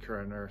your breaker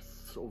and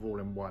earth sort of all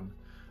in one.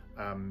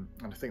 And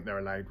I think they're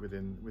allowed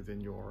within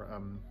your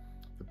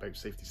the boat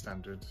safety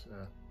standard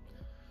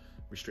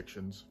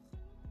restrictions.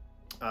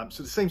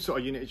 So the same sort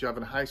of unit as you have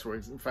in a house, or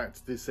in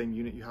fact the same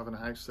unit you have in a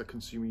house, a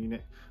consumer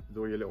unit with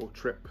all your little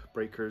trip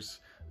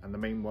breakers and the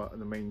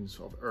main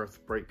sort of earth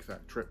break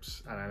that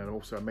trips, and then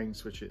also a main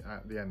switch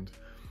at the end.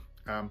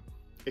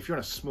 If you're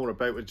on a smaller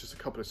boat with just a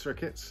couple of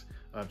circuits,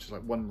 just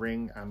like one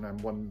ring and then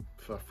one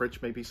for a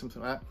fridge, maybe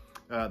something like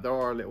that, there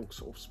are little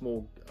sort of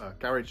small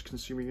garage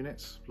consumer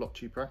units, a lot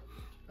cheaper.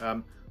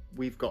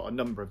 We've got a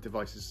number of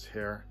devices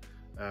here.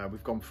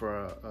 We've gone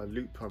for a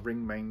loop, a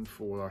ring main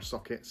for our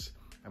sockets,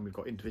 and we've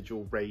got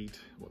individual RAID,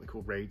 what they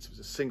call RAIDs. It's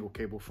a single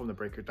cable from the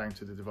breaker down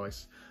to the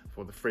device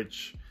for the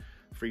fridge,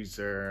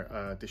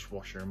 freezer,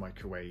 dishwasher,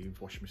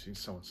 microwave, washing machine,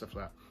 so on, stuff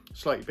like that.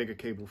 Slightly bigger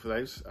cable for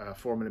those,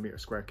 4mm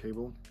square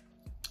cable,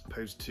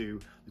 opposed to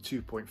the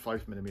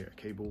 2.5mm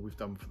cable we've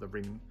done for the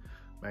ring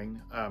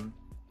main.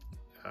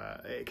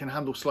 It can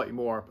handle slightly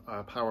more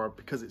power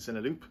because it's in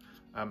a loop,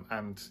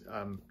 and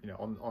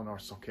on our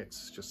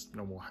sockets, just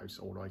normal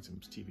household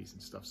items, TVs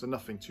and stuff, so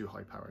nothing too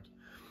high powered.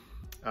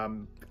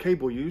 The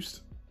cable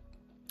used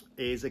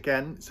is,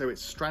 again, so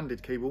it's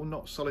stranded cable,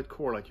 not solid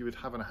core like you would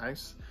have in a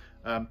house.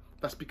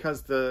 That's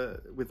because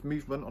with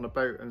movement on a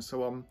boat and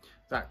so on,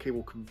 that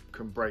cable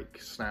can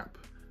break, snap,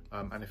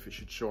 and if it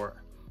should short,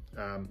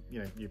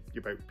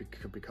 your boat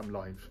could become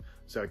live.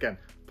 So again,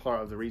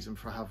 part of the reason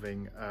for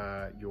having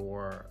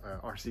your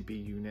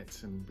RCB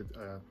units and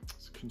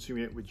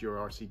consuming it with your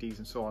RCDs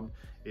and so on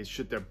is,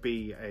 should there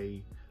be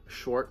a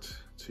short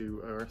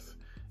to earth,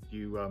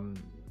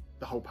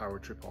 the whole power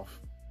would trip off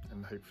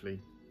and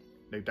hopefully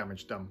no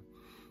damage done.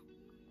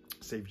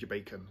 Save your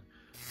bacon.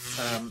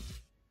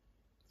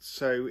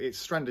 So it's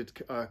stranded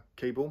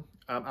cable,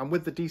 and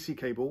with the DC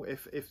cable,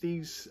 if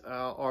these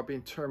are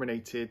being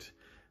terminated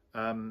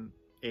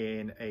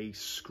in a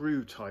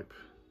screw type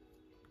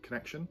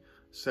connection,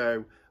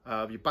 so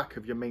your back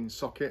of your main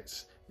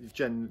sockets,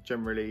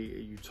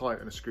 generally you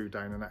tighten a screw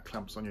down and that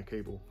clamps on your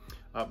cable.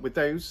 With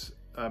those,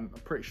 I'm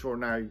pretty sure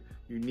now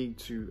you need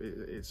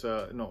to, it's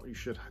not you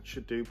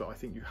should do, but I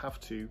think you have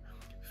to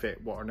fit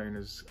what are known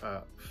as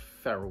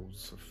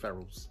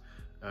ferrules.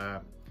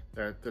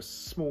 They're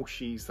small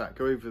sheaths that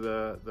go over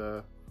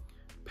the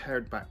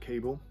paired back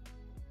cable,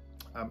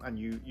 and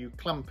you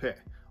clamp it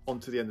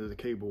onto the end of the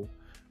cable,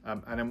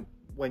 and then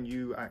when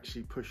you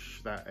actually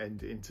push that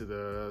end into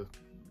the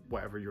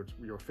whatever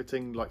you're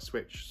fitting, light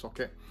switch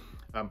socket,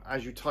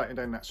 as you tighten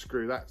down that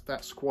screw,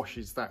 that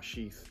squashes that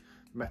sheath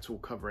metal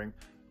covering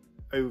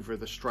over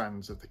the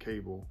strands of the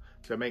cable,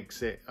 so it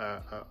makes it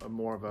a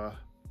more of a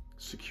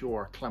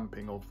secure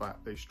clamping of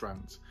those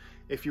strands.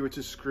 If you were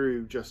to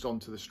screw just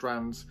onto the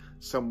strands,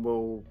 some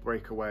will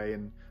break away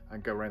and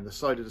go around the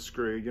side of the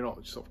screw. You're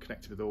not sort of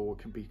connected with all. It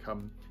can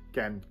become,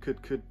 again,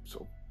 could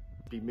sort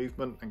of be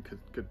movement and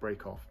could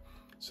break off.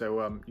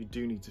 So you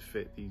do need to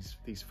fit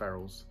these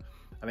ferrules.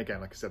 And again,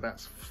 like I said,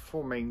 that's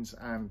for mains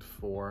and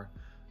for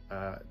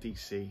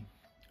DC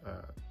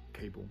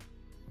cable.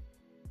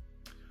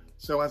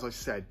 So as I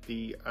said,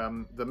 the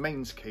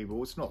mains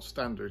cable, it's not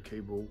standard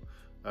cable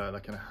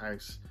like in a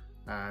house,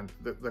 and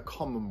the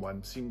common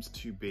one seems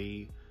to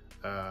be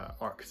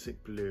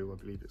Arctic Blue,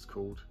 I believe it's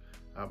called.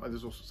 And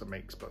there's all sorts of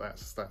makes, but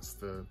that's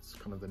the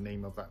kind of the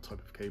name of that type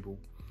of cable,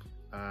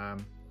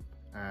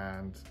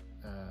 and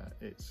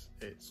it's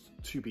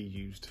to be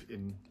used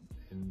in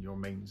your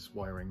mains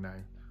wiring now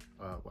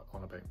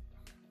on about.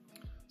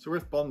 So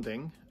with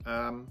bonding,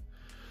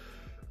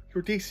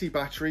 your DC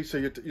battery, so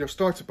your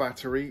starter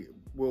battery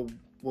will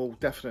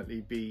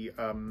definitely be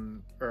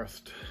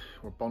earthed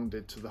or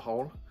bonded to the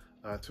hull,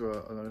 to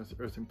an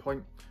earthing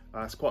point.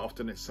 It's quite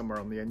often it's somewhere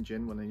on the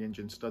engine, one of the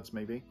engine studs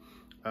maybe.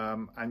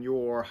 And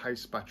your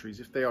house batteries,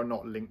 if they are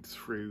not linked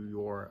through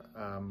your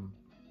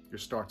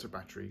starter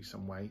battery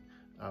some way,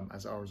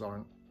 as ours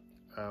aren't,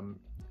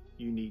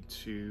 you need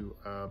to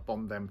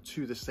bond them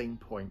to the same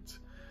point.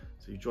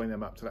 So you join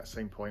them up to that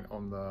same point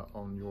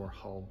on your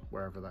hull,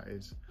 wherever that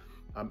is,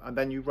 and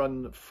then you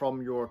run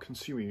from your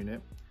consumer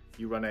unit.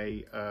 You run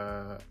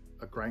a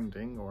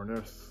grounding or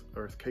an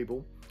earth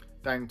cable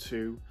down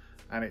to,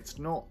 and it's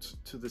not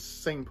to the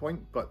same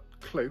point, but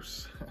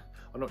close.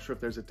 I'm not sure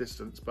if there's a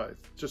distance, but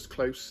it's just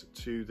close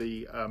to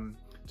the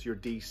to your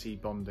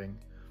DC bonding.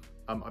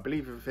 I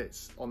believe if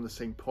it's on the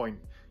same point,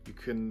 you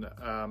can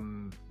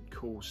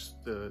cause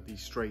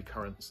these stray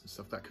currents and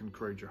stuff that can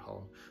corrode your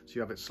hull. So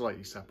you have it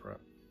slightly separate.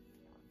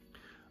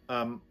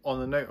 On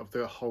the note of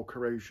the hull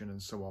corrosion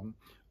and so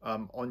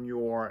on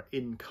your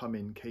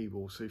incoming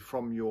cable, so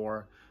from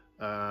your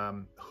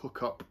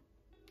hookup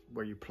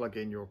where you plug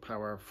in your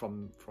power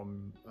from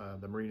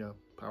the marina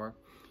power,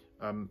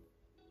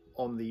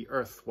 on the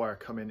earth wire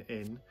coming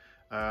in,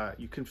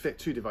 you can fit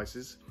two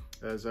devices.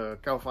 There's a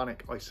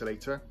galvanic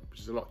isolator, which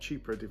is a lot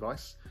cheaper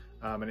device,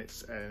 and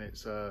it's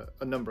a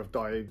number of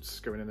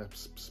diodes going in a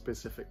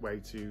specific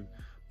way to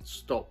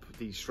stop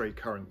these stray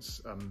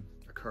currents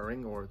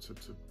occurring, or to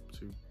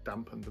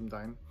dampen them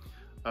down.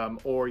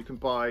 Or you can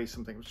buy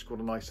something which is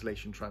called an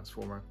isolation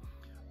transformer.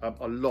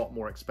 A lot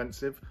more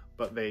expensive,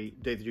 but they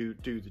do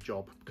the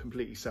job.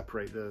 Completely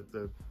separate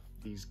the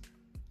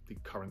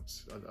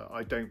currents.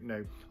 I don't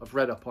know. I've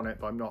read up on it,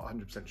 but I'm not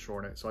 100% sure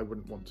on it, so I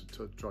wouldn't want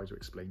to try to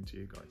explain to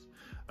you guys.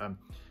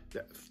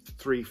 Yeah,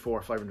 £300,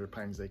 £400,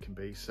 £500 they can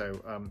be, so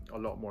a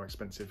lot more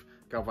expensive.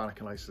 Galvanic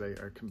and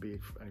isolator can be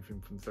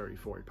anything from £30,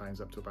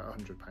 £40 up to about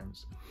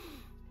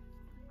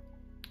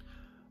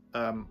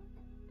 £100.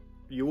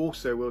 You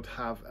also would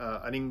have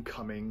an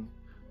incoming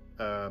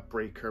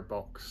breaker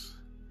box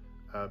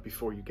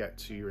before you get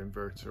to your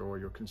inverter or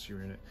your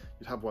consumer unit.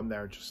 You'd have one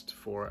there just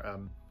for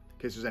in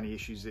case there's any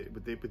issues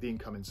with the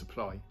incoming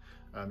supply.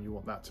 You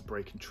want that to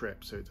break and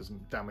trip so it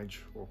doesn't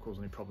damage or cause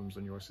any problems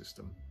on your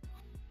system.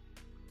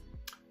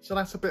 So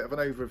that's a bit of an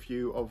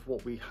overview of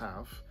what we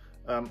have.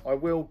 I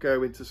will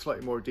go into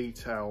slightly more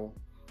detail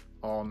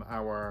on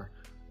our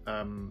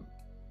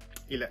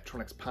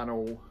electronics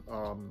panel,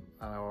 and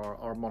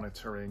our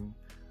monitoring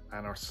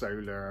and our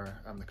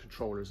solar and the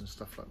controllers and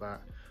stuff like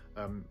that.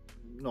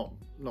 Not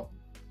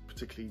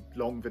particularly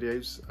long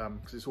videos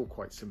because it's all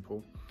quite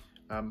simple,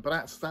 but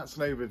that's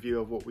an overview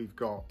of what we've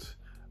got.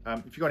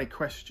 If you've got any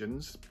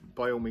questions,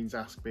 by all means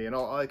ask me, and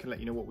I can let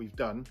you know what we've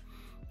done.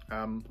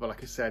 But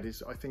like I said,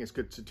 I think it's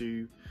good to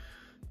do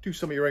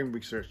some of your own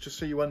research, just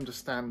so you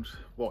understand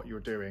what you're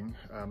doing,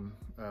 and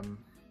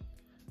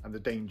the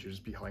dangers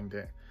behind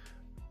it.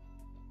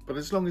 But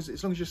as long as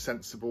you're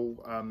sensible,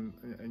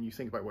 and you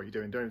think about what you're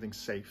doing, do everything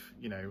safe,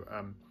 you know,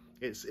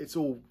 it's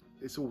all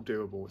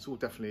doable. It's all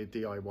definitely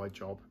a DIY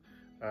job.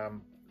 I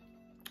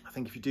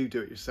think if you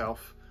do it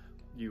yourself,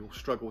 you'll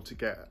struggle to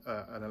get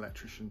an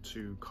electrician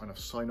to kind of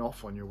sign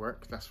off on your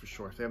work, that's for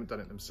sure. If they haven't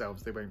done it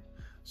themselves, they won't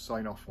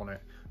sign off on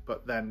it.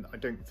 but then I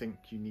don't think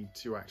you need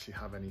to actually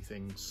have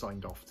anything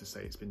signed off to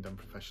say it's been done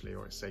professionally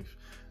or it's safe.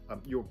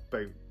 Your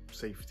boat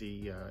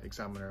safety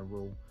examiner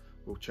will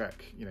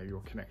check, you know,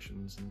 your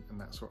connections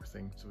and that sort of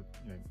thing, so,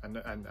 you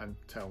know, and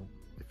tell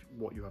if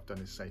what you have done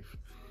is safe.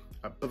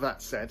 But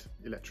that said,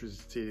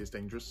 electricity is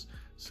dangerous,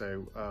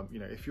 so you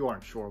know, if you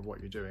aren't sure of what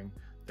you're doing,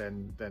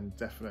 then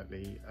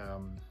definitely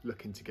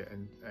look into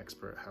getting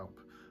expert help.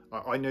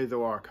 I know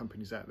there are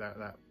companies out there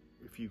that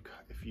if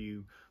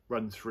you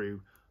run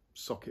through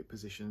socket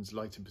positions,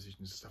 lighting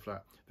positions, stuff like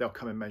that, they'll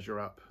come and measure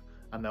up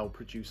and they'll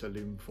produce a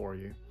loom for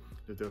you.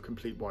 They'll do a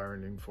complete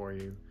wiring loom for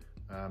you,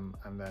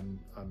 and then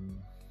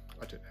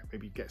I don't know,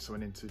 maybe get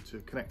someone in to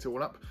connect it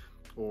all up,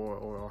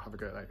 or have a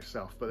go at that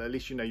yourself. But at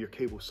least you know your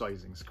cable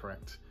sizing is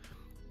correct.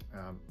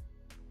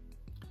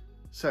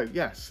 So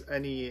yes,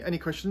 any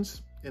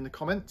questions in the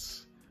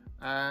comments,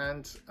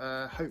 and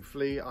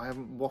hopefully I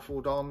haven't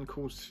waffled on,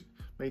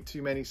 made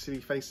too many silly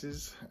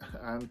faces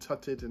and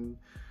tutted and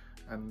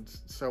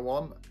so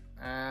on,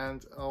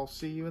 and I'll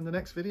see you in the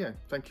next video.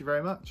 Thank you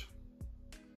very much.